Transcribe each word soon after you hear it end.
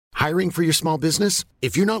Hiring for your small business?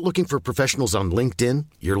 If you're not looking for professionals on LinkedIn,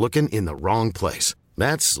 you're looking in the wrong place.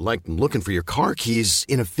 That's like looking for your car keys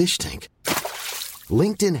in a fish tank.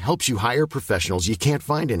 LinkedIn helps you hire professionals you can't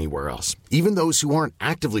find anywhere else, even those who aren't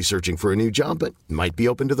actively searching for a new job but might be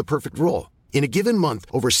open to the perfect role. In a given month,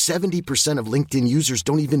 over 70% of LinkedIn users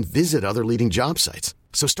don't even visit other leading job sites.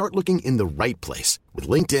 So start looking in the right place. With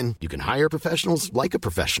LinkedIn, you can hire professionals like a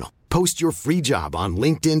professional. Post your free job on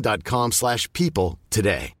linkedin.com/people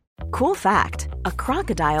today. Cool fact, a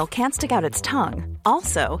crocodile can't stick out its tongue.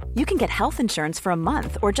 Also, you can get health insurance for a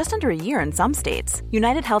month or just under a year in some states.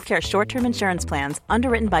 United Healthcare short-term insurance plans,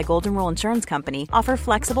 underwritten by Golden Rule Insurance Company, offer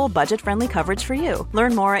flexible, budget-friendly coverage for you.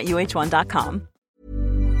 Learn more at uh1.com.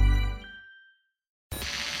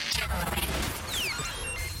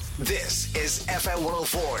 This is FM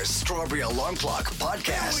 104's Strawberry Alarm Clock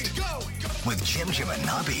Podcast with Jim and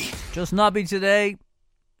Nobby. Just Nobby today.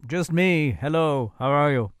 Just me. Hello. How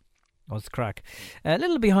are you? What's the crack? A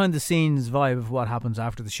little behind the scenes vibe of what happens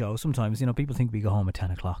after the show. Sometimes, people think we go home at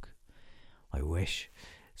 10 o'clock. I wish.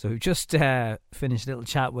 So we've just finished a little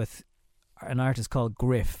chat with an artist called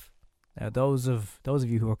Griff. Those of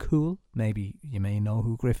you who are cool, maybe you may know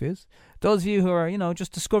who Griff is. Those of you who are,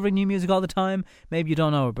 just discovering new music all the time, maybe you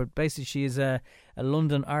don't know her. But basically she is a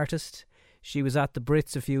London artist. She was at the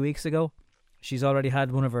Brits a few weeks ago. She's already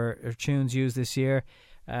had one of her tunes used this year.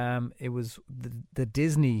 It was the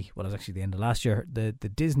Disney, well, it was actually the end of last year, the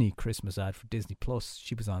Disney Christmas ad for Disney Plus.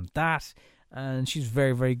 She was on that, and she's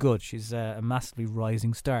very, very good. She's a massively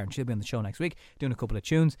rising star, and she'll be on the show next week doing a couple of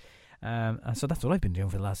tunes. And so that's what I've been doing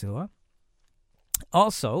for the last little while.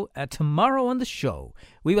 Also, tomorrow on the show,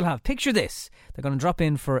 we will have Picture This. They're going to drop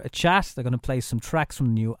in for a chat. They're going to play some tracks from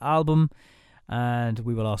the new album, and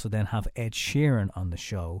we will also then have Ed Sheeran on the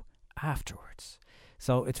show afterwards.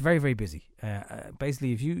 So it's very, very busy.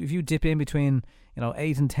 Basically, if you dip in between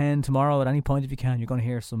 8 and 10 tomorrow at any point, if you can, you're going to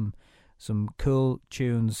hear some cool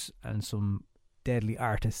tunes and some deadly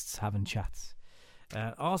artists having chats.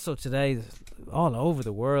 Also today, all over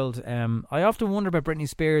the world, I often wonder about Britney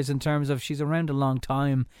Spears in terms of she's around a long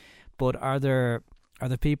time, but are there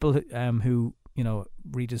people who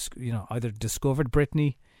either discovered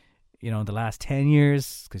Britney in the last 10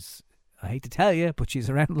 years? Because I hate to tell you, but she's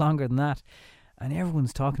around longer than that. And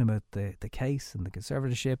everyone's talking about the case and the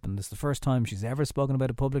conservatorship, and this is the first time she's ever spoken about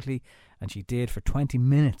it publicly, and she did for 20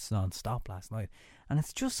 minutes non-stop last night. And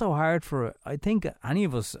it's just so hard for, I think, any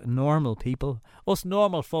of us normal people, us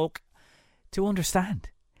normal folk, to understand.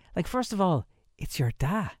 Like, first of all, it's your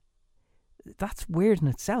dad. That's weird in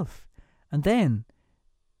itself. And then,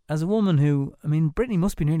 as a woman who, Britney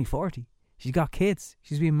must be nearly 40. She's got kids.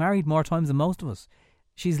 She's been married more times than most of us.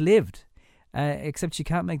 She's lived. Except she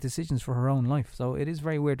can't make decisions for her own life. So it is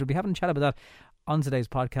very weird. We'll be having a chat about that on today's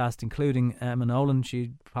podcast, including Emma Nolan.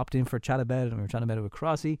 She popped in for a chat about it, and we were chatting about it with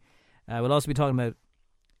Crossy. We'll also be talking about,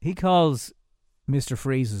 he calls Mr.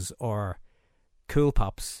 Freezes or Cool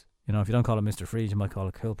Pops. If you don't call it Mr. Freeze, you might call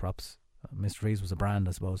it Cool Pops. Mr. Freeze was a brand,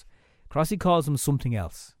 I suppose. Crossy calls them something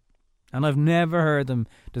else. And I've never heard them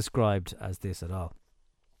described as this at all.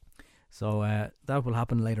 So that will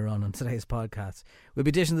happen later on today's podcast. We'll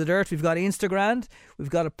be dishing the dirt. We've got Instagram. We've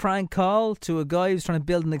got a prank call to a guy who's trying to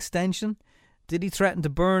build an extension. Did he threaten to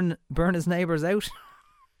burn his neighbours out?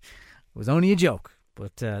 It was only a joke.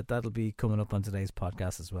 But that'll be coming up on today's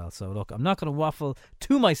podcast as well. So look, I'm not going to waffle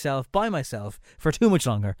by myself for too much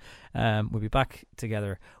longer. We'll be back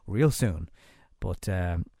together real soon. But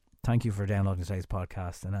thank you for downloading today's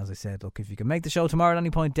podcast. And as I said, look, if you can make the show tomorrow at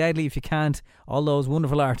any point, deadly. If you can't, all those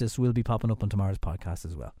wonderful artists will be popping up on tomorrow's podcast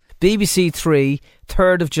as well. BBC 3,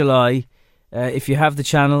 3rd of July. If you have the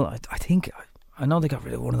channel, I know they got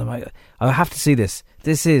rid of one of them. I have to see this.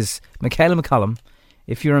 This is Michaela McCollum,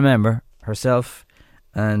 if you remember, herself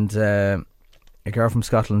and a girl from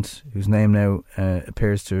Scotland whose name now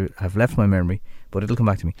appears to have left my memory, but it'll come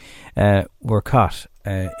back to me, were caught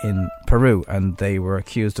in Peru, and they were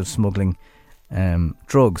accused of smuggling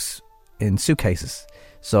drugs in suitcases.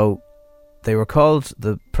 So they were called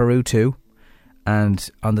the Peru 2, and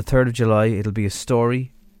on the 3rd of July it'll be a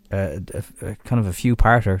story, a kind of a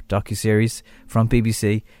few-parter docuseries from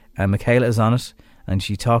BBC, and Michaela is on it, and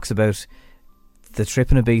she talks about the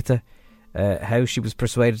trip in Ibiza, how she was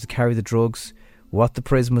persuaded to carry the drugs, what the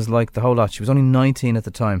prison was like, the whole lot. She was only 19 at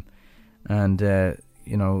the time, and they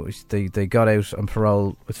got out on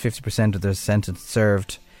parole with 50% of their sentence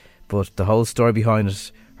served. But the whole story behind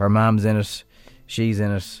it, her mum's in it, she's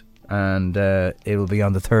in it, and it will be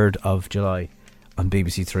on the 3rd of July on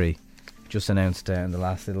BBC 3, just announced in the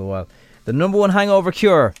last little while. The number one hangover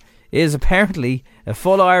cure is apparently a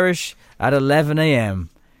full Irish at 11 a.m.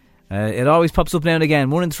 It always pops up now and again.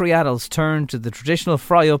 1 in 3 adults turn to the traditional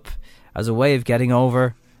fry-up as a way of getting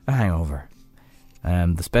over a hangover.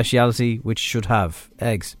 The speciality, which should have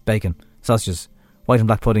eggs, bacon, sausages, white and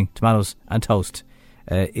black pudding, tomatoes and toast,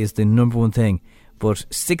 is the number one thing. But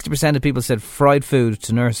 60% of people said fried food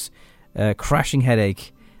to nurse crashing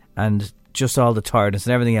headache and just all the tiredness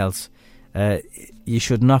and everything else. You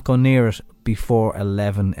should not go near it before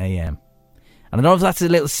 11 a.m. And I don't know if that's a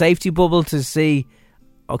little safety bubble to see,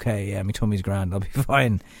 okay, yeah, my tummy's grand, I'll be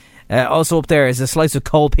fine. Also up there is a slice of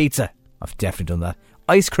cold pizza. I've definitely done that.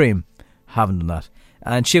 Ice cream, haven't done that.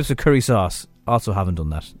 And chips with curry sauce, also haven't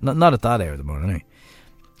done that. Not at that hour of the morning,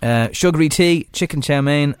 anyway. Sugary tea, chicken chow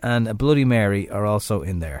mein and a Bloody Mary are also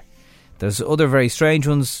in there. There's other very strange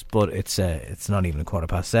ones, but it's not even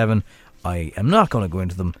 7:15. I am not going to go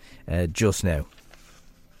into them just now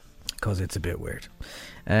because it's a bit weird.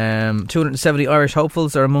 270 Irish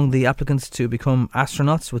hopefuls are among the applicants to become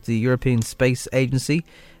astronauts with the European Space Agency.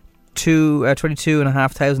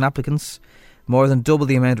 22,500 applicants, more than double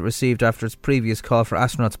the amount it received after its previous call for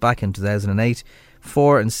astronauts back in 2008.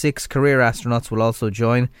 4 and 6 career astronauts will also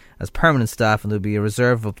join as permanent staff, and there will be a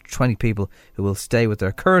reserve of up to 20 people who will stay with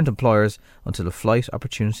their current employers until a flight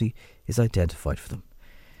opportunity is identified for them.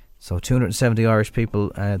 So 270 Irish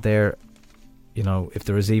people there. You know, if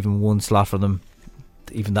there is even one slot for them,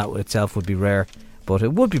 even that itself would be rare. But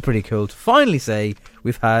it would be pretty cool to finally say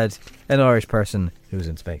we've had an Irish person who's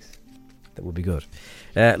in space. That would be good.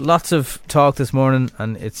 Lots of talk this morning,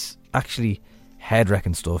 and it's actually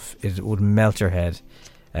head-wrecking stuff. It would melt your head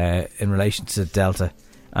in relation to Delta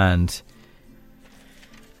and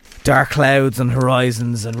dark clouds and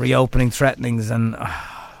horizons and reopening threatenings, and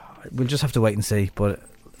we'll just have to wait and see. But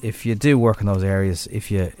if you do work in those areas, if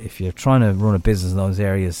you're trying to run a business in those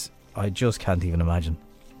areas, I just can't even imagine.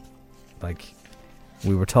 Like,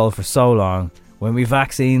 we were told for so long, when we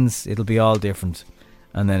vaccines, it'll be all different,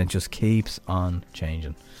 and then it just keeps on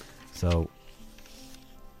changing. So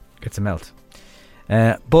it's a melt.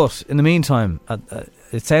 But in the meantime,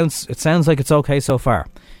 it sounds like it's okay so far.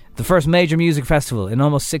 The first major music festival in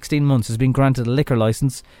almost 16 months has been granted a liquor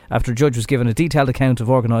licence after a judge was given a detailed account of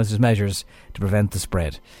organisers' measures to prevent the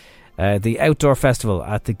spread. The outdoor festival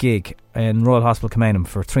at the Gig in Royal Hospital Kilmainham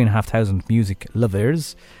for 3,500 music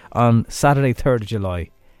lovers on Saturday 3rd of July.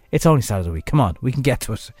 It's only Saturday week, come on, we can get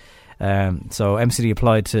to it. So MCD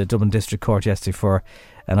applied to Dublin District Court yesterday for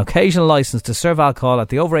an occasional licence to serve alcohol at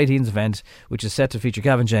the over-18s event, which is set to feature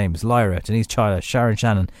Gavin James, Lyra, Denise Chila, Sharon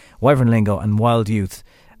Shannon, Wyvern Lingo and Wild Youth,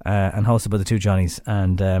 and hosted by the two Johnnies.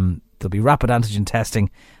 And there'll be rapid antigen testing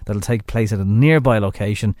that'll take place at a nearby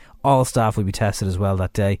location. All staff will be tested as well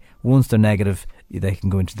that day. Once they're negative, they can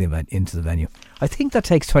go into the venue. I think that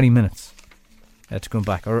takes 20 minutes to come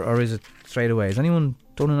back, or is it straight away? Has anyone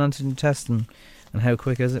done an antigen test, and how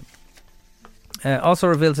quick is it? Also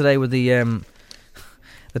revealed today with the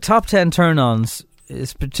top 10 turn-ons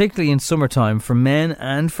is particularly in summertime for men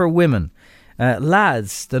and for women.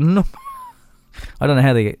 Lads, I don't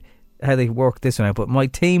know how they work this one out, but my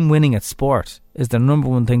team winning at sport is the number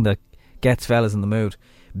one thing that gets fellas in the mood.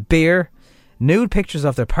 Beer, nude pictures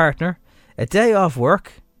of their partner, a day off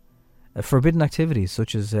work, forbidden activities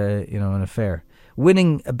such as an affair,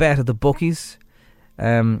 winning a bet at the bookies,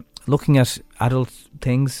 looking at adult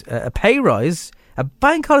things, a pay rise, a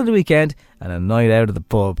bank holiday weekend, and a night out of the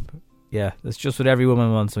pub. Yeah, that's just what every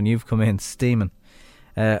woman wants when you've come in steaming.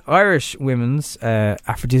 Irish women's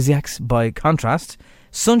aphrodisiacs by contrast: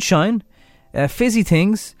 sunshine, fizzy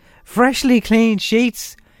things, freshly cleaned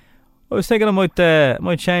sheets. I was thinking I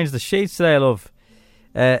might change the sheets today, love.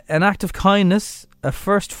 An act of kindness, a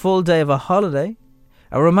first full day of a holiday,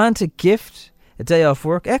 a romantic gift, a day off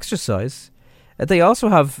work, exercise. They also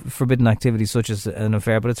have forbidden activities such as an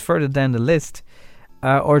affair, but it's further down the list,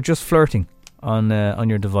 or just flirting on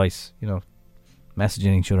your device.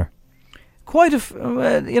 Messaging each other. Quite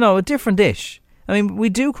a different dish. I mean, we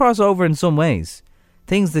do cross over in some ways.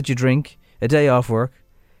 Things that you drink, a day off work,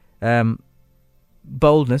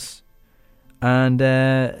 boldness, and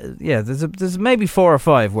there's maybe 4 or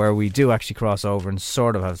 5 where we do actually cross over and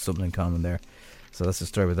sort of have something in common there. So that's the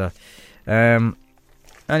story with that.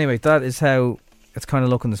 Anyway, that is how it's kind of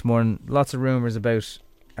looking this morning. Lots of rumours about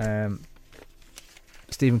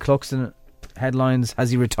Stephen Cluxton. Headlines: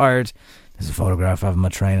 has he retired? There's a photograph of him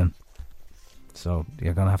at training. So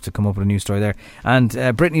you're going to have to come up with a new story there. And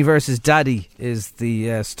Britney versus Daddy is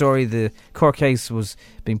the story. The court case was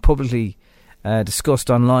being publicly discussed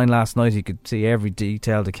online last night. You could see every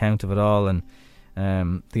detailed account of it all, and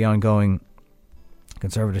the ongoing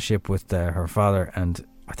conservatorship with her father, and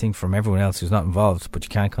I think from everyone else who's not involved, but you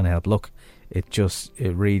can't kind of help look. It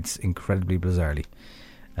reads incredibly bizarrely.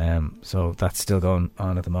 So that's still going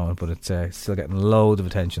on at the moment, but it's still getting loads of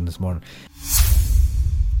attention this morning.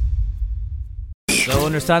 So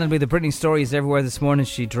understandably, the Britney story is everywhere this morning.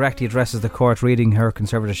 She directly addresses the court, reading her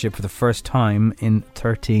conservatorship for the first time in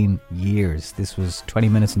 13 years. This was 20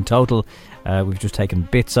 minutes in total. We've just taken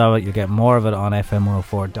bits of it. You'll get more of it on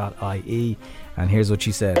fm104.ie. And here's what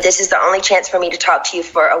she said. This is the only chance for me to talk to you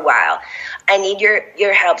for a while. I need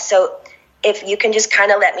your help. So if you can just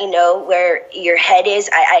kind of let me know where your head is.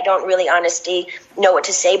 I don't really honestly know what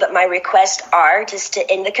to say, but my requests are just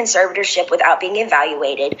to end the conservatorship without being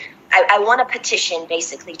evaluated. I want a petition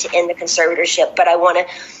basically to end the conservatorship, but I want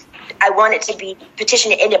it to be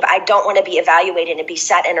petition to end it, but I don't want to be evaluated and be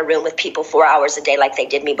sat in a room with people 4 hours a day like they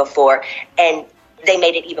did me before, and they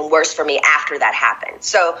made it even worse for me after that happened.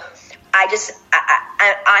 So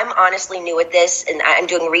I'm honestly new at this, and I'm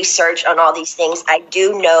doing research on all these things. I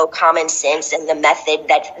do know common sense and the method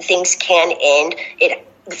that things can end.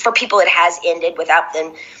 For people, it has ended without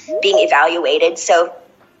them being evaluated. So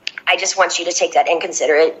I just want you to take that and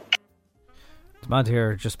consider it. It's mad to hear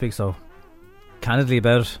her just speak so candidly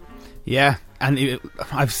about it. Yeah, and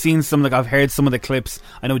I've heard some of the clips.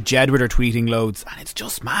 I know Jedward are tweeting loads, and it's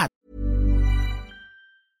just mad.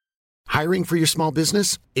 Hiring for your small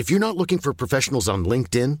business? If you're not looking for professionals on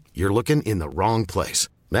LinkedIn, you're looking in the wrong place.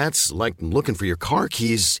 That's like looking for your car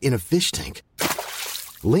keys in a fish tank.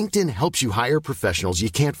 LinkedIn helps you hire professionals you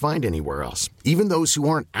can't find anywhere else, even those who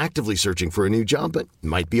aren't actively searching for a new job but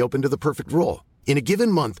might be open to the perfect role. In a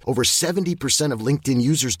given month, over 70% of LinkedIn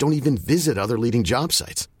users don't even visit other leading job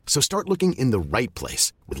sites. So start looking in the right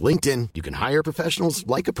place. With LinkedIn, you can hire professionals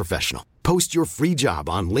like a professional. Post your free job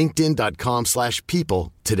on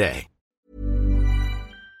linkedin.com/people today.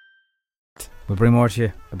 We'll bring more to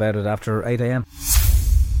you about it after 8 a.m.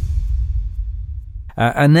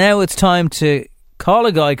 And now it's time to call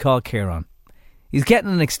a guy called Kieran. He's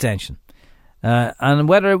getting an extension. And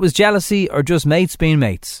whether it was jealousy or just mates being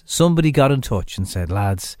mates, somebody got in touch and said,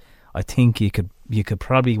 lads, I think you could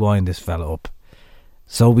probably wind this fella up.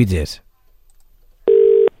 So we did.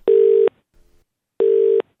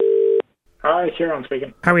 Hi, Kieran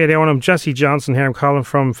speaking. How are you doing? I'm Jesse Johnson here. I'm calling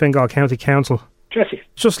from Fingal County Council. Jesse.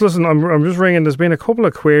 Just listen, I'm just ringing. There's been a couple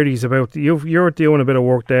of queries about you're doing a bit of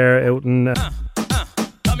work there out in...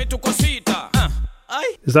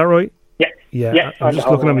 Is that right? Yeah. I'm just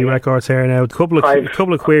looking at my records here now. A couple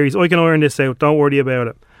of queries. I can iron this out. Don't worry about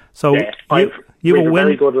it. So you have a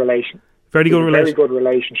very good relation. Very good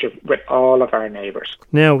relationship with all of our neighbours.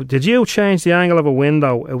 Now, did you change the angle of a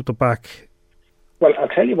window out the back? Well, I'll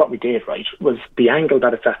tell you what we did. Right, was the angle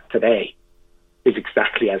that it's at today is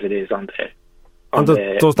exactly as it is on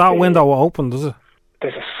the. Does that window open? Does it?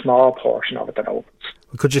 There's a small portion of it that opens.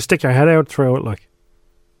 Could you stick your head out through it, like?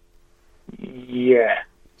 Yeah.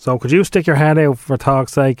 So could you stick your head out, for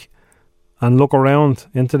talk's sake, and look around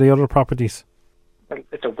into the other properties? Well,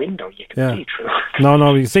 it's a window. You can see through.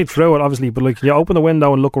 No, you can see through it, obviously, but like you open the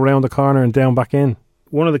window and look around the corner and down back in.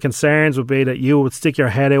 One of the concerns would be that you would stick your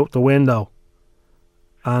head out the window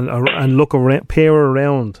and look around, peer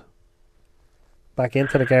around back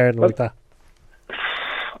into the garden like that.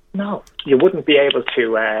 No, you wouldn't be able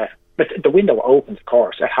to. But the window opens, of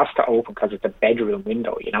course. It has to open because it's a bedroom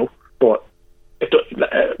window, you know. But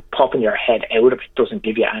popping your head out of it doesn't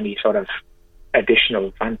give you any sort of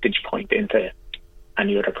additional vantage point into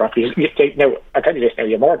any other properties. Now, I tell you this now,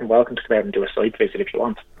 you're more than welcome to come out and do a site visit if you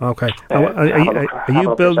want. Okay. Are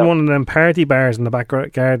you building one of them party bars in the back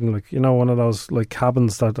garden? Like, you know, one of those like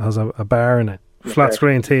cabins that has a bar in it? Flat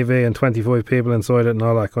screen TV and 25 people inside it and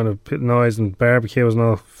all that kind of noise and barbecues and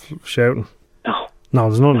all shouting? No,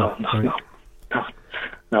 there's none of that.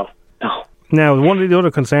 No. Now, one of the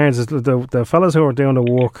other concerns is the fellas who are doing the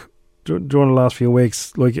work during the last few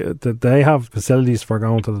weeks, like, did they have facilities for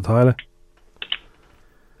going to the toilet?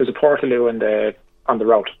 There's a portaloo on the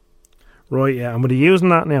road. Right, yeah. And were they using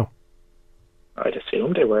that now? I'd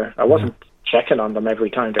assume they were. I wasn't checking on them every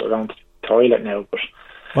time they were going to the toilet now, but...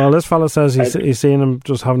 Well, this fella says he's seen them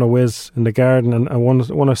just having a whiz in the garden, and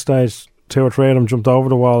one of stage 2 or 3 of them jumped over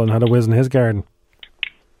the wall and had a whiz in his garden.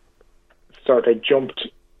 So they jumped...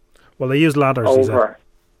 Well, they used ladders. Over.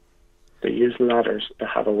 They used ladders to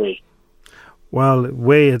have a wee. Well,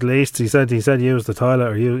 wee at least. He said use the toilet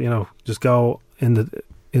or you know just go in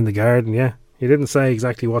the garden. Yeah, he didn't say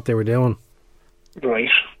exactly what they were doing. Right.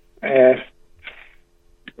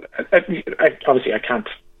 Obviously, I can't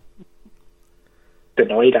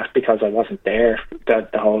deny that because I wasn't there the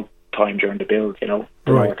whole time during the build. You know,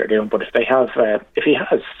 to know what they're doing. But if they have, if he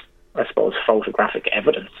has, I suppose, photographic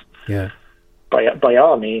evidence. Yeah. By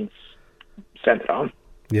all means, send it on.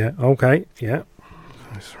 Yeah. Okay. Yeah.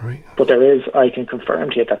 That's right. But I can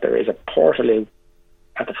confirm to you that there is a Portaloo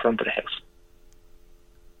at the front of the house.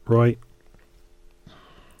 Right.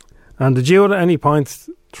 And did you at any point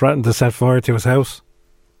threaten to set fire to his house?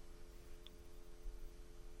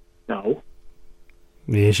 No.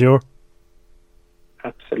 Are you sure?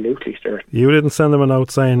 Absolutely certain. You didn't send him a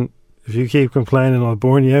note saying, if you keep complaining, I'll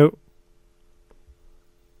burn you out?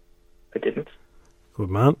 I didn't. Good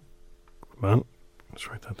man. Good man. Let's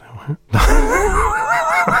write that down.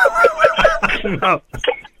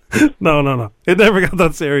 No. It never got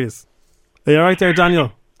that serious. Are you alright there,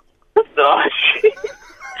 Daniel? No, shit.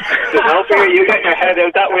 No fear you getting your head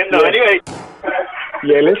out that window anyway.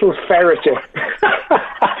 You little ferret, you.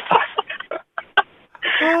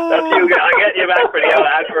 That's you. I'll get you back for the old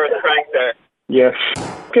advert prank there. You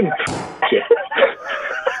fucking you.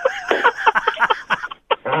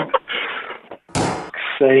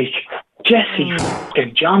 Sake. Jesse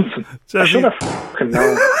fucking Johnson. I should have fucking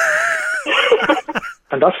known.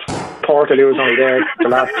 And that's Portaloo was only there the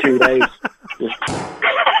last 2 days.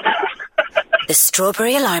 The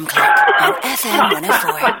Strawberry Alarm Clock on FM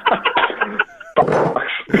 104.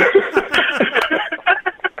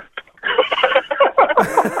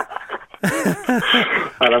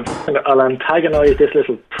 I'll antagonise this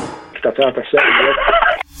little that's after setting it up.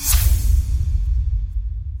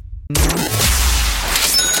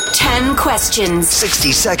 10 questions.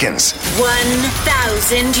 60 seconds.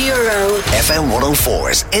 €1,000. FM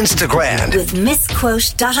 104's Instagram. With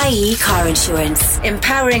misquote.ie car insurance.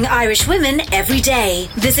 Empowering Irish women every day.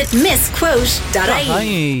 Visit misquote.ie.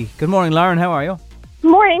 Hi. Good morning, Lauren. How are you?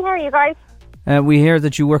 Morning. How are you guys? We hear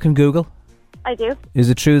that you work in Google. I do. Is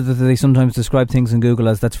it true that they sometimes describe things in Google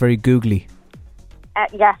as that's very googly?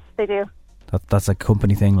 Yes, they do. That's a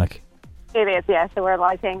company thing, like. It is, yeah. So we're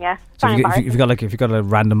a thing, yeah. So if you got a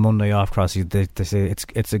random Monday off, Crossy, they say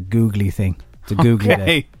it's a googly thing. It's a googly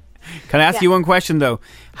day. Can I ask you one question though?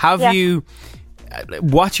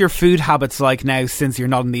 What's your food habits like now since you're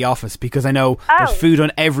not in the office? Because I know there's food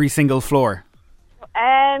on every single floor.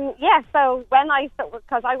 Yeah. So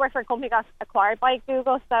because I work for a company that got acquired by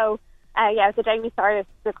Google, so. The day we started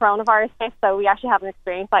the coronavirus hit, so we actually haven't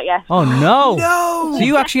experienced that yet. Oh, no! So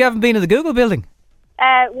you actually haven't been in the Google building?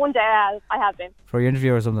 One day I have been. For your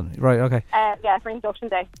interview or something? Right, okay. For induction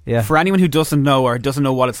day. Yeah. For anyone who doesn't know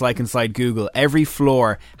what it's like inside Google, every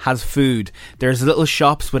floor has food. There's little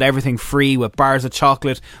shops with everything free, with bars of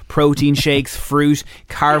chocolate, protein shakes, fruit,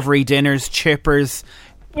 carvery dinners, chippers.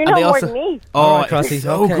 You know more than me. Oh, right, it's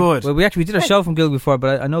so good. Well, we did a show from Google before,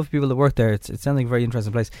 but I know people that work there. It sounds like a very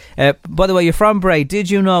interesting place. By the way, you're from Bray. Did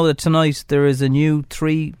you know that tonight there is a new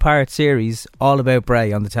 3-part series all about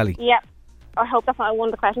Bray on the telly? Yeah. I hope that's not one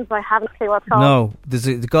of the questions, but I haven't a clue what it's called. No. There's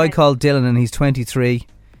a guy called Dylan, and he's 23.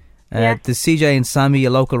 There's CJ and Sammy, a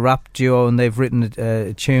local rap duo, and they've written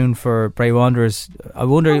a tune for Bray Wanderers. I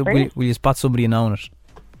wonder, will you spot somebody knowing it?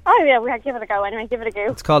 Oh, yeah, we'll give it a go anyway. Give it a go.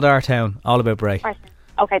 It's called Our Town, all about Bray. Right.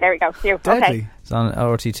 Okay, there we go. See you. Deadly. Okay. It's on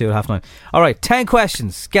RT2 at 9:30. All right, 10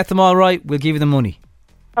 questions. Get them all right, we'll give you the money.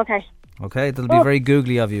 Okay. Okay, that'll be very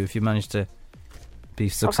googly of you if you manage to be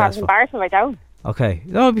successful. I'm embarrassed if I don't. Okay,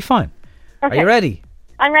 no, it'll be fine. Okay. Are you ready?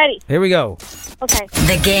 I'm ready. Here we go. Okay.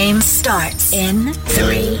 The game starts in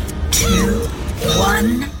 3, 2,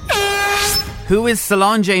 1. Who is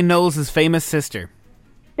Solange Knowles' famous sister?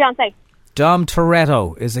 Beyonce. Dom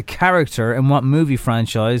Toretto is a character in what movie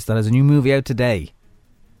franchise that has a new movie out today?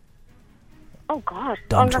 Oh, God.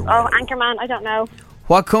 Dom Toretto. Anchorman. I don't know.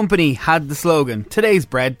 What company had the slogan, "Today's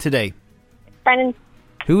bread today"? Brennan.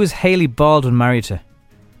 Who is Hailey Baldwin married to?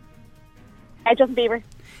 Justin Bieber.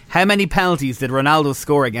 How many penalties did Ronaldo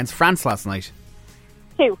score against France last night?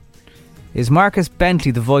 2. Is Marcus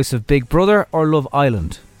Bentley the voice of Big Brother or Love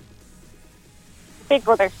Island? Big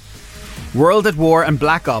Brother. World at War and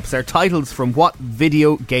Black Ops are titles from what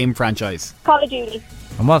video game franchise? Call of Duty.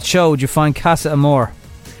 On what show would you find Casa Amor?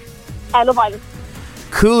 Love Island.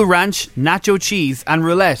 Cool Ranch, Nacho Cheese and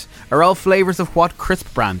Roulette are all flavours of what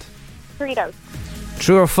crisp brand? Doritos.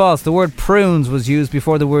 True or false, the word prunes was used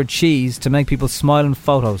before the word cheese to make people smile in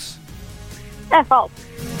photos? False.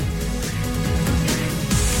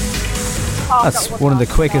 That's one of the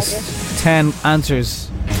quickest 10 answers.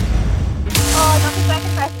 Oh, I got the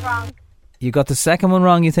second question wrong. You got the second one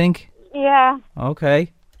wrong, you think? Yeah.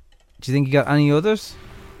 Okay. Do you think you got any others?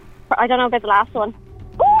 I don't know about the last one.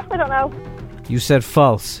 Oh, I don't know. You said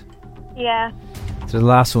false. Yeah. So the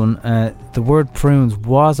last one, the word prunes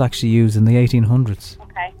was actually used in the 1800s.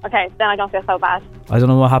 Okay, then I don't feel so bad. I don't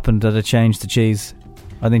know what happened that it changed to cheese.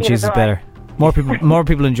 I think cheese is better. More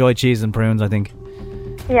people enjoy cheese than prunes, I think.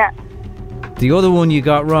 Yeah. The other one you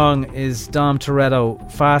got wrong is Dom Toretto,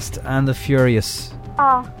 Fast and the Furious.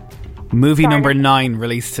 Oh. Movie number 9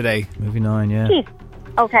 released today. Movie 9, yeah. Jeez.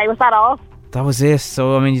 Okay, was that all? That was it.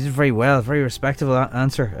 So, I mean, you did very well. Very respectable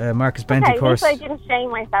answer. Marcus Benty, of course. Okay, at least I didn't shame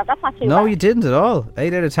myself. That's not too bad. No, you didn't at all.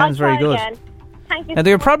 8 out of 10 is very good. Again. Thank you. Now,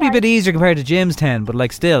 they were probably a bit easier compared to Jim's 10, but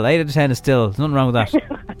like still, 8 out of 10 is still, there's nothing wrong with that.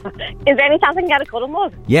 Is there any chance I can get a cuddle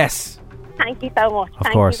mug? Yes. Thank you so much. Of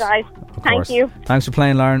course. Thank you, guys. Thank you. Thanks for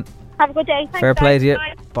playing, Lauren. Have a good day. Thanks, Fair play to you.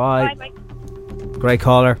 Bye. Bye. Great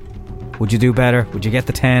caller. Would you do better? Would you get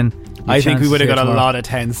the 10? I think we would have got a lot of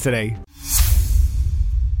 10s today.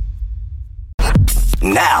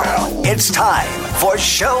 Now it's time for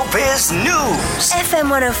Showbiz News. FM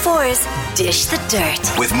 104's Dish the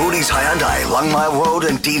Dirt. With Mooney's Hyundai, Longmire Road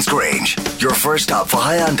and Deans Grange. Your first stop for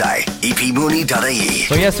Hyundai, epmooney.ie.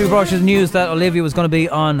 So yes, we brought you the news that Olivia was going to be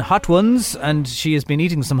on Hot Ones, and she has been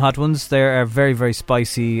eating some Hot Ones. They are very, very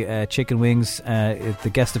spicy chicken wings.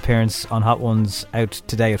 The guest appearance on Hot Ones out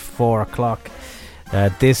today at 4 o'clock.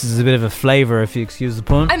 This is a bit of a flavour, if you excuse the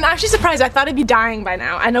pun. I'm actually surprised. I thought I'd be dying by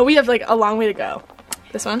now. I know we have like a long way to go.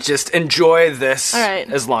 This one? Just enjoy this all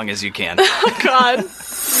right. as long as you can. Oh, God.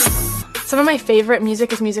 Some of my favorite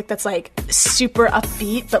music is music that's like super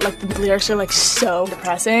upbeat, but like the lyrics are like so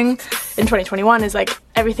depressing. In 2021 is like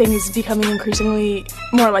everything is becoming increasingly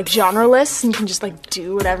more like genreless, and you can just like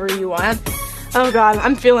do whatever you want. Oh, God,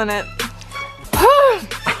 I'm feeling it.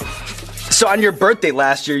 So on your birthday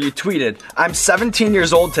last year, you tweeted, "I'm 17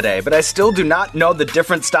 years old today, but I still do not know the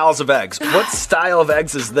different styles of eggs. What style of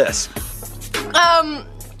eggs is this?"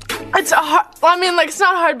 It's it's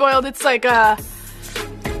not hard boiled. It's like oh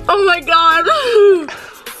my God.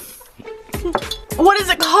 What is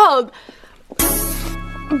it called?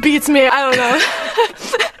 Beats me. I don't know.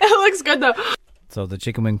 It looks good though. So the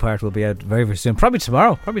chicken wing part will be out very, very soon. Probably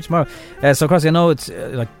tomorrow. So, of course, I know it's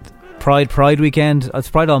like Pride weekend. It's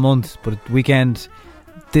Pride all month, but weekend,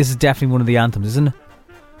 this is definitely one of the anthems, isn't it?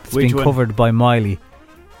 It's been covered by Miley.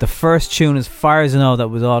 The first tune, as far as I know, that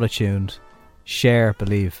was auto-tuned. Cher,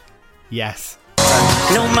 Believe. Yes.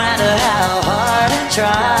 No matter how hard I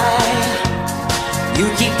try, you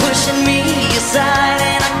keep pushing me aside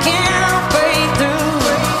and I can't break through.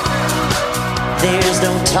 There's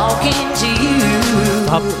no talking to you.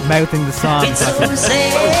 Stop mouthing the song. It's so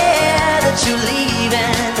sad that you're leaving.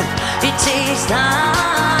 It takes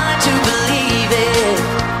time to believe it,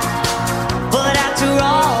 but after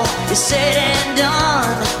all is said and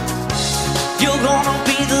done, you're gonna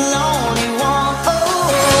be the lonely one. Oh,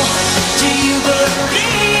 do you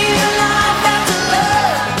believe in life after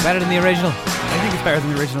love? Better than the original. I think it's better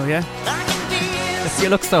than the original, yeah. You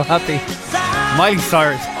look so happy. Miley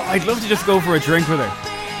Cyrus. I'd love to just go for a drink with her.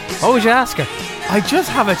 What would you ask her? I'd just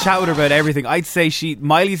have a chat with her about everything. I'd say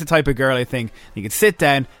Miley's the type of girl, I think, you could sit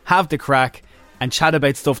down, have the crack, and chat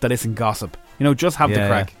about stuff that isn't gossip. You know, just have the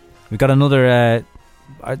crack. We've got another,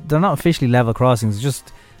 they're not officially level crossings,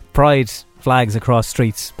 just pride flags across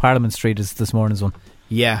streets. Parliament Street is this morning's one.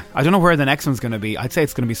 Yeah, I don't know where the next one's going to be. I'd say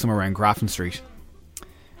it's going to be somewhere around Grafton Street.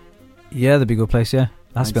 Yeah, that'd be a good place, yeah.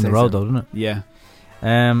 That's to be on the road, though, doesn't it? Yeah.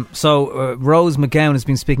 So Rose McGowan has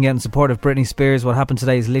been speaking out in support of Britney Spears. What happened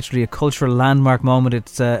today is literally a cultural landmark moment.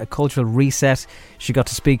 It's a cultural reset. She got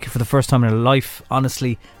to speak for the first time in her life,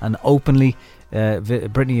 honestly and openly.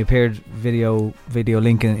 Britney appeared video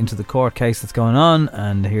link into the court case that's going on,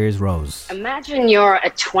 and here's Rose. Imagine you're a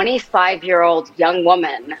 25-year-old young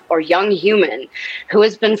woman or young human who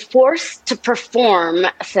has been forced to perform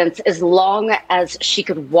since as long as she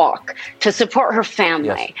could walk to support her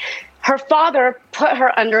family. Yes. Her father put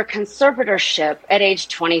her under conservatorship at age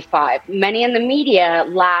 25. Many in the media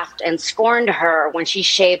laughed and scorned her when she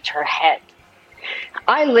shaved her head.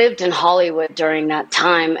 I lived in Hollywood during that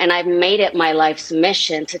time, and I've made it my life's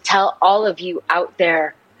mission to tell all of you out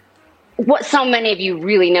there what so many of you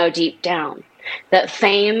really know deep down, that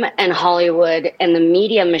fame and Hollywood and the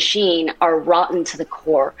media machine are rotten to the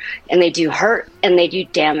core, and they do hurt and they do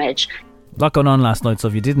damage. A lot going on last night, so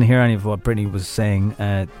if you didn't hear any of what Britney was saying,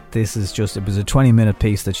 this is just, it was a 20-minute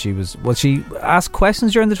piece that she was she asked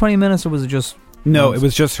questions during the 20 minutes, or was it just... No, it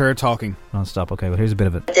was just her talking. Non-stop. Okay, well, here's a bit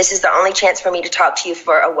of it. This is the only chance for me to talk to you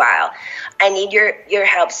for a while. I need your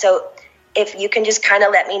help. So if you can just kind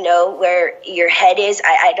of let me know where your head is.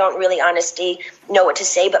 I don't really honestly know what to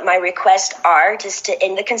say, but my requests are just to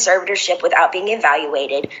end the conservatorship without being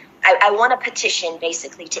evaluated. I want a petition,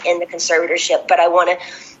 basically, to end the conservatorship, but I want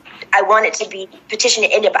it to be petition to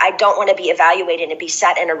end it, but I don't want to be evaluated and be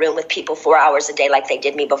sat in a room with people 4 hours a day like they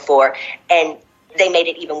did me before, and they made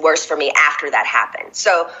it even worse for me after that happened.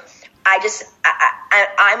 So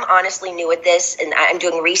I'm honestly new at this, and I'm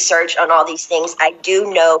doing research on all these things. I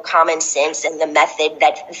do know common sense and the method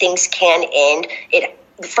that things can end.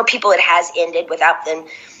 for people, it has ended without them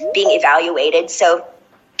being evaluated. So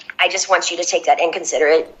I just want you to take that and consider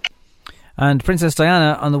it. And Princess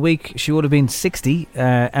Diana, on the week she would have been 60,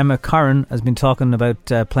 Emma Corrin has been talking about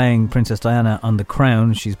playing Princess Diana on The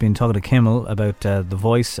Crown. She's been talking to Kimmel about the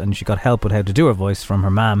voice, and she got help with how to do her voice from her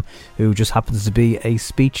mum, who just happens to be a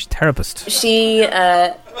speech therapist. She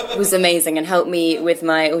was amazing and helped me with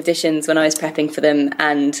my auditions when I was prepping for them.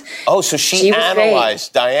 And so she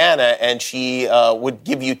analysed Diana, and she would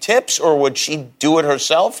give you tips, or would she do it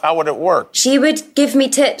herself? How would it work? She would give me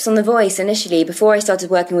tips on the voice initially before I started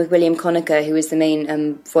working with William Conacher, who was the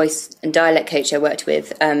main voice and dialect coach I worked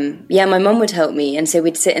with. My mum would help me, and so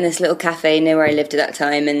we'd sit in this little cafe near where I lived at that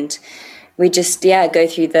time, and we'd just go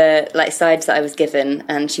through the sides that I was given,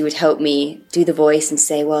 and she would help me do the voice and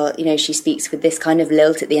say, well, she speaks with this kind of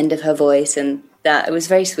lilt at the end of her voice, and that it was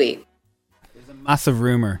very sweet. There's a massive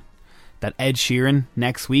rumour that Ed Sheeran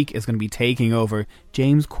next week is going to be taking over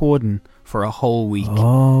James Corden for a whole week.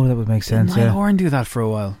 Oh, that would make sense. Didn't Niall Horan do that for a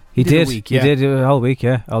while? He did. A week, yeah. He did a whole week,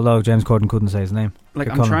 yeah. Although James Corden couldn't say his name. I'm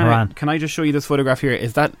trying to. Can I just show you this photograph here?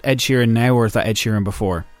 Is that Ed Sheeran now, or is that Ed Sheeran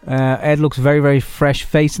before? Ed looks very, very fresh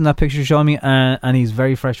faced in that picture you're showing me, and he's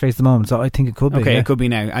very fresh faced at the moment. So I think it could be. Okay, yeah. It could be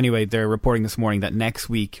now. Anyway, they're reporting this morning that next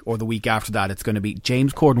week or the week after that, it's going to be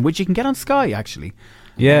James Corden, which you can get on Sky actually.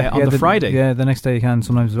 On the Friday. Yeah, the next day you can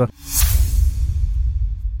sometimes as well.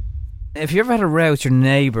 If you ever had a row with your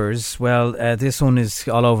neighbours, well, this one is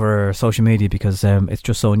all over social media because it's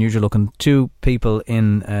just so unusual looking. Two people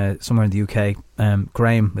in somewhere in the UK.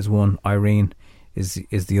 Graham is one, Irene is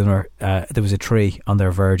the other. There was a tree on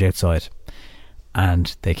their verge outside,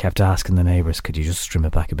 and they kept asking the neighbours, could you just trim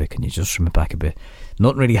it back a bit? Can you just trim it back a bit?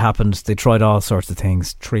 Nothing really happened. They tried all sorts of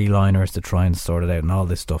things, tree liners to try and sort it out and all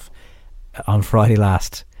this stuff. On Friday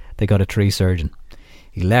last, they got a tree surgeon.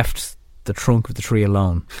 He left the trunk of the tree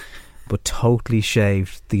alone, but totally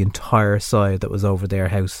shaved the entire side that was over their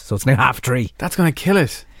house. So it's now half a tree. That's going to kill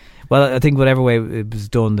it. Well, I think whatever way it was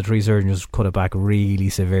done, the tree surgeon just cut it back really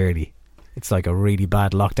severely. It's like a really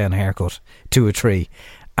bad lockdown haircut to a tree.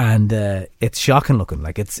 And it's shocking looking.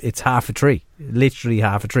 Like it's half a tree. Literally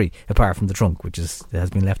half a tree, apart from the trunk, which has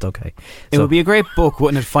been left okay. It would be a great book,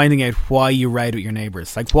 wouldn't it, finding out why you rowed with your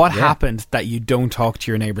neighbours. Like, what happened that you don't talk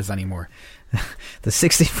to your neighbours anymore? The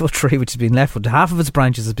 60-foot tree, which has been left with half of its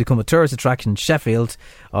branches, has become a tourist attraction in Sheffield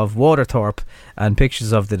of Waterthorpe, and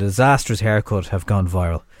pictures of the disastrous haircut have gone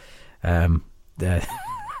viral. The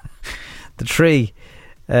tree,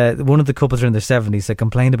 one of the couples are in their 70s that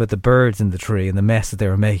complained about the birds in the tree and the mess that they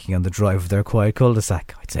were making on the drive of their quiet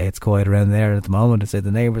cul-de-sac. I'd say it's quiet around there at the moment. I'd say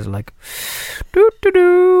the neighbours are like,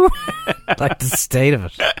 doo-doo-doo. Like the state of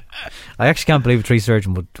it. I actually can't believe a tree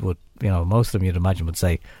surgeon would most of them you'd imagine would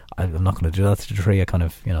say, I'm not going to do that to the tree.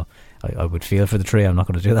 I would feel for the tree. I'm not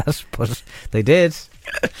going to do that. But they did.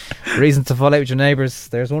 Reasons to fall out with your neighbours.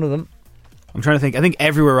 There's one of them. I'm trying to think. I think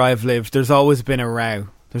everywhere I've lived, there's always been a row.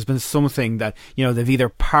 There's been something that, they've either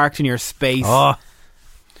parked in your space. Oh.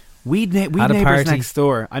 We neighbours next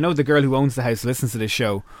door. I know the girl who owns the house listens to this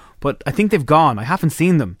show, but I think they've gone. I haven't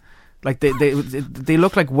seen them. Like they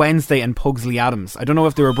look like Wednesday and Pugsley Adams. I don't know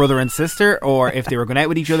if they were brother and sister or if they were going out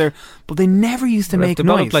with each other, but they never used to make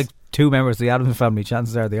noise. They look like two members of the Adams family.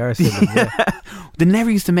 Chances are they are siblings. Yeah. They never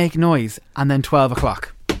used to make noise, and then 12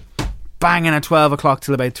 o'clock, banging at 12 o'clock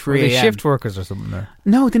till about 3 a.m. Were they shift workers or something there?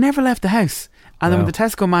 No, they never left the house. And then when the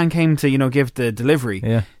Tesco man came to give the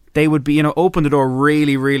delivery, they would be open the door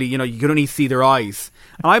really, really. You could only see their eyes.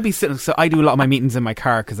 And I'd be sitting. So I do a lot of my meetings in my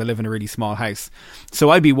car because I live in a really small house. So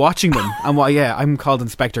I'd be watching them, and I'm called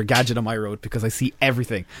Inspector Gadget on my road because I see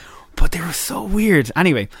everything. But they were so weird.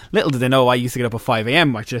 Anyway, little did they know I used to get up at 5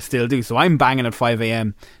 a.m, which I still do. So I'm banging at 5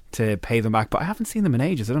 a.m. to pay them back. But I haven't seen them in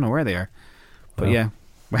ages. I don't know where they are. But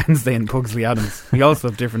Wednesday and Pugsley Adams. We also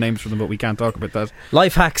have different names for them, but we can't talk about that.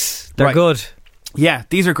 Life hacks. They're good. Yeah,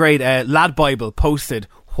 these are great. Lad Bible posted,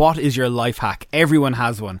 what is your life hack? Everyone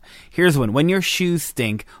has one. Here's one. When your shoes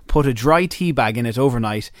stink, put a dry tea bag in it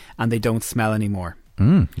overnight and they don't smell anymore.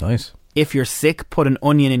 Nice. If you're sick, put an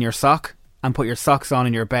onion in your sock and put your socks on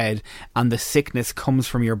in your bed, and the sickness comes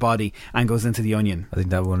from your body and goes into the onion. I think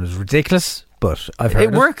that one is ridiculous, but I've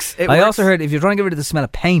heard it. Works. I also heard if you're trying to get rid of the smell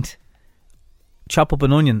of paint, chop up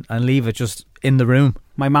an onion and leave it just in the room.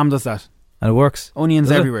 My mum does that. And it works. Onions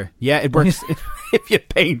everywhere. Yeah, it works. If you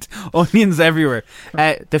paint, onions everywhere.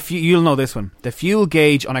 You'll know this one. The fuel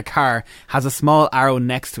gauge on a car has a small arrow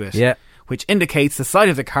next to it, which indicates the side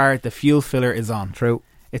of the car the fuel filler is on. True.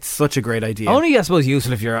 It's such a great idea. Only, I suppose,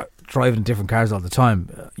 useful if you're driving different cars all the time,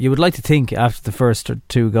 you would like to think after the first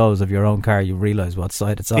 2 goes of your own car, you realise what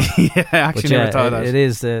side it's on. Yeah, I actually never thought that. It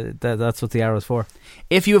is. That's what the arrow's for.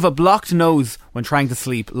 If you have a blocked nose when trying to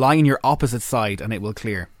sleep, lie on your opposite side and it will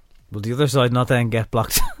clear. Will the other side not then get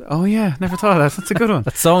blocked? Oh yeah, never thought of that. That's a good one.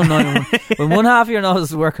 That's so annoying. When one half of your nose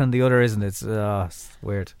is working, the other isn't. It's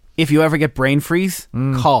weird. If you ever get brain freeze,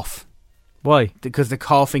 cough. Why? Because the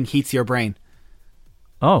coughing heats your brain.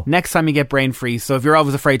 Oh. Next time you get brain freeze, so if you're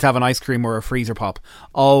always afraid to have an ice cream or a freezer pop,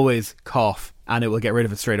 always cough and it will get rid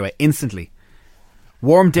of it straight away, instantly.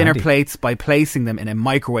 Warm dinner plates by placing them in a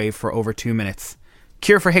microwave for over 2 minutes.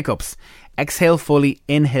 Cure for hiccups. Exhale fully,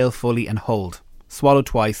 inhale fully and hold. Swallow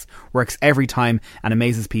twice. Works every time and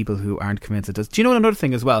amazes people who aren't convinced it does. Do you know another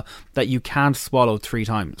thing as well? That you can't swallow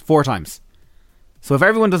 4 times. So if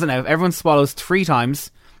everyone does it now, if everyone swallows 3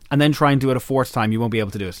 times and then try and do it a 4th time, you won't be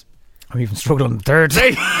able to do it. I'm even struggling the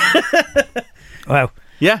 3rd. Wow.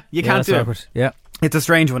 Yeah, you can't do it. Yeah. It's a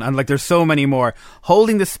strange one, and like there's so many more.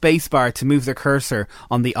 Holding the space bar to move the cursor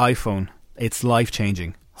on the iPhone, it's life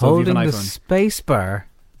changing. So holding the space bar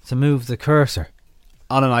to move the cursor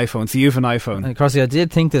on an iPhone. So you have an iPhone. And Crossy, I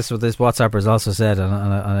did think this. What this WhatsAppers also said, and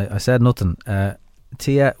I said nothing.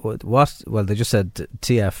 TF what? Well, they just said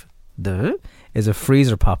TF. Is a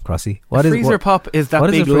freezer pop, Crossy. What is freezer pop? Is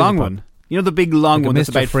that big long one? You know the big long one that's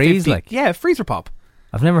about freeze, 50? Yeah, freezer pop.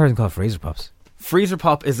 I've never heard them called freezer pops. Freezer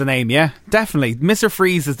pop is the name, yeah, definitely. Mr.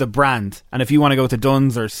 Freeze is the brand, and if you want to go to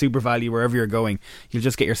Dunn's or Super Value, wherever you're going, you'll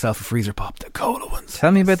just get yourself a freezer pop, the cola ones.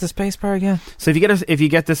 Tell me about the space bar again. So if you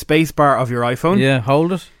get the space bar of your iPhone, yeah,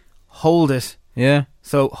 hold it. Yeah.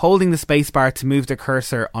 So holding the space bar to move the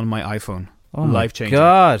cursor on my iPhone. Oh, life changing.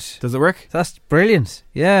 God, does it work? That's brilliant.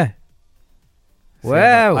 Yeah. So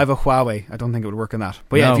wow. I have a Huawei. I don't think it would work on that.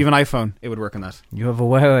 But yeah, if you have an iPhone, it would work on that. You have a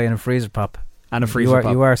Huawei and a freezer pop. And a freezer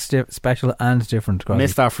pop. You are special and different.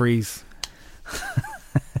 Miss that freeze.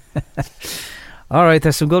 Alright,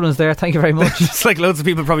 there's some good ones there. Thank you very much. It's like loads of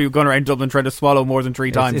people probably going around Dublin trying to swallow more than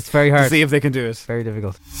 3 times. It's very hard to see if they can do it. Very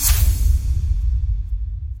difficult.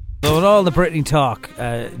 So with all the Britney talk,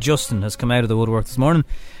 Justin has come out of the woodwork this morning,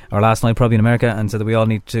 or last night probably in America, and said that we all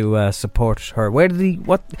need to support her. What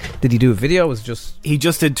did he do? A video? Was it just... He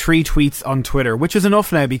just did 3 tweets on Twitter, which is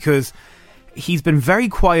enough now because he's been very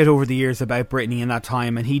quiet over the years about Britney in that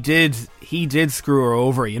time, and he did screw her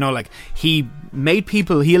over. You know, like he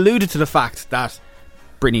alluded to the fact that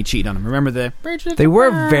Britney cheated on him. Remember they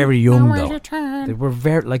were very young though. They were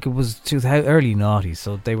very, like, it was early noughties,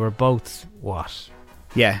 so they were both what?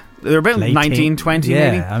 Yeah, they're about 19, 20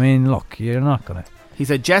 maybe. Yeah, I mean, look, you're not gonna... He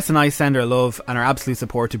said, Jess and I send our love and our absolute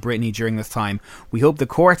support to Britney during this time. We hope the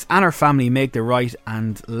courts and her family make the right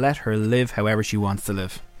and let her live however she wants to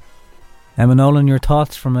live. Emma Nolan, your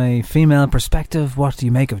thoughts from a female perspective? What do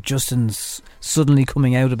you make of Justin's suddenly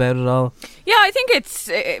coming out about it all? Yeah, I think it's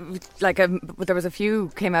there was a few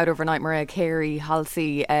came out overnight. Mariah Carey,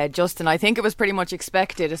 Halsey, Justin. I think it was pretty much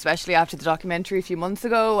expected, especially after the documentary a few months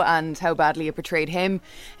ago and how badly it portrayed him,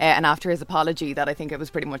 and after his apology, that I think it was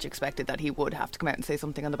pretty much expected that he would have to come out and say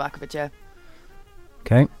something on the back of it. Yeah.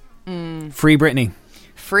 Okay. Free Britney.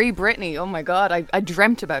 Free Britney. Oh my God, I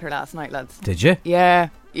dreamt about her last night, lads. Did you? Yeah.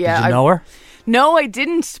 Did you know her? No, I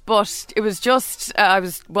didn't, but it was just I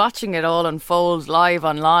was watching it all unfold live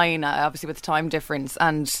online, obviously with the time difference,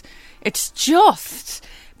 and it's just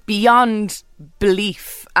beyond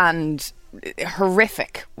belief and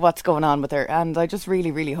horrific what's going on with her, and I just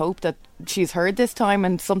really, really hope that she's heard this time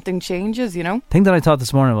and something changes, you know. The thing that I thought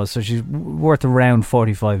this morning was, so she's worth around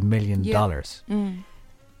 $45 million.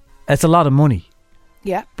 It's a lot of money.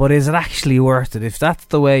 Yeah. But is it actually worth it if that's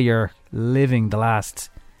the way you're living the last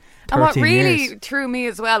 13 And what really years? threw me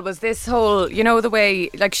as well was this whole, you know, the way,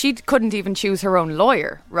 like, she couldn't even choose her own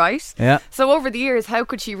lawyer, right? Yeah. So over the years, how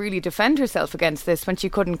could she really defend herself against this when she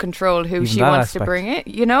couldn't control who Even she that wants aspect. to bring it,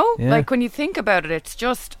 you know? Yeah. Like, when you think about it, it's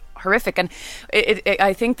just horrific. And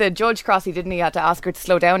I think the judge, Crossy, didn't he had to ask her to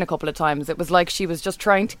slow down a couple of times. It was like she was just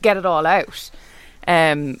trying to get it all out.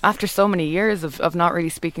 After so many years of not really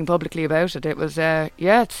speaking publicly about it, it was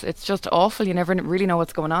it's just awful. You never really know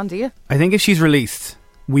what's going on, do you? I think if she's released,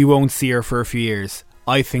 we won't see her for a few years.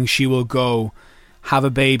 I think she will go have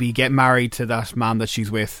a baby, get married to that man that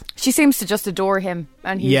she's with. She seems to just adore him,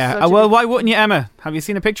 and he's well, why wouldn't you, Emma? Have you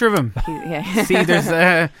seen a picture of him? Yeah. See,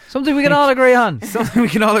 there's something we can all agree on. Something we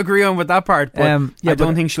can all agree on with that part. But yeah, I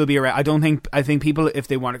don't think she'll be around. I think people, if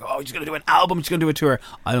they want to go, oh, she's going to do an album, she's going to do a tour.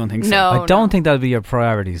 I don't think so. I don't think that'll be your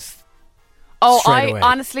priorities. Oh,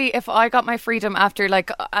 honestly, if I got my freedom after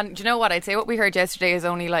and do you know what? I'd say what we heard yesterday is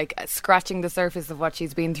only scratching the surface of what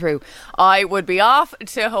she's been through. I would be off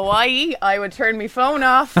to Hawaii. I would turn my phone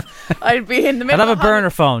off. I'd be in the middle. I'd have a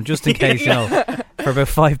burner phone just in case, for about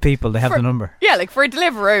 5 people they have the number. Yeah, for a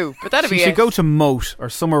Deliveroo, but that'd be it. You should go to Moat or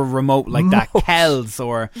somewhere remote like that, Kells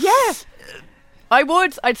or... Yeah. I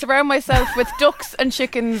would. I'd surround myself with ducks and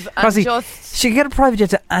chickens and she could get a private jet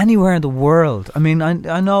to anywhere in the world. I mean,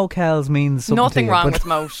 I know Kells means something nothing to you, wrong with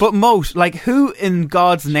Moat. But Moat, who in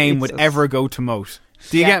God's name would ever go to Moat?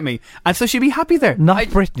 Do you get me? And so she'd be happy there. Not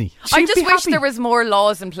Brittany. I just wish there was more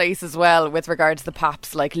laws in place as well with regard to the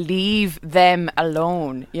paps. Leave them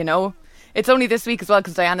alone, It's only this week as well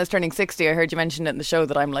because Diana's turning 60. I heard you mention it in the show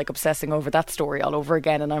that I'm obsessing over that story all over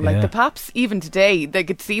again. And I'm the paps, even today,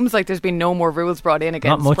 it seems like there's been no more rules brought in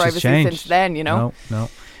against privacy since then, No.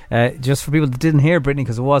 Just for people that didn't hear Brittany,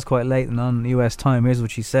 because it was quite late and on US time, here's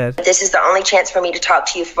what she said. This is the only chance for me to talk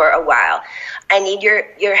to you for a while. I need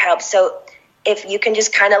your help. So if you can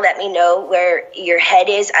just kind of let me know where your head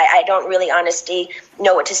is. I don't really honestly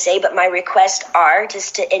know what to say, but my requests are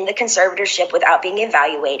just to end the conservatorship without being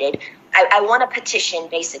evaluated. I want a petition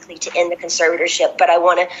basically to end the conservatorship, but I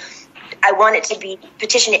want it to be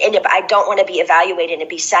petition to end it, but I don't want to be evaluated and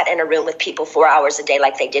be sat in a room with people 4 hours a day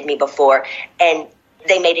like they did me before, and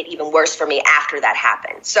they made it even worse for me after that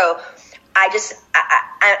happened. So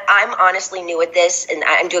I'm honestly new at this, and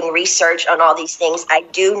I'm doing research on all these things. I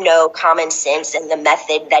do know common sense and the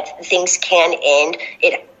method that things can end.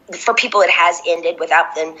 For people, it has ended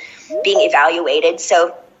without them being evaluated.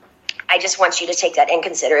 So I just want you to take that and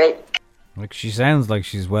consider it. She sounds like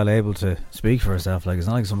she's well able to speak for herself. It's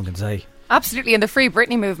not like someone can say. Absolutely, and the Free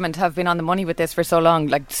Britney movement have been on the money with this for so long,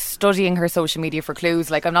 studying her social media for clues.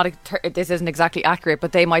 This isn't exactly accurate,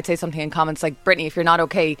 but they might say something in comments like, Britney, if you're not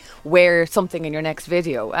okay, wear something in your next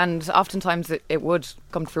video. And oftentimes it would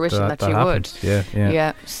come to fruition that she happens. would.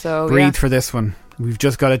 Yeah. So breathe for this one. We've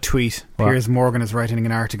just got a tweet. What? Piers Morgan is writing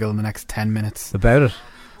an article in the next 10 minutes. About it.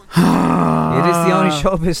 It is the only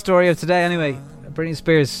showbiz story of today anyway. Britney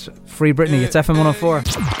Spears, Free Britney. It's FM 104.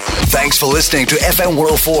 Thanks for listening to FM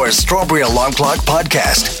 104's Strawberry Alarm Clock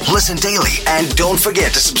podcast. Listen daily and don't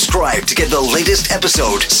forget to subscribe to get the latest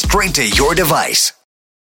episode straight to your device.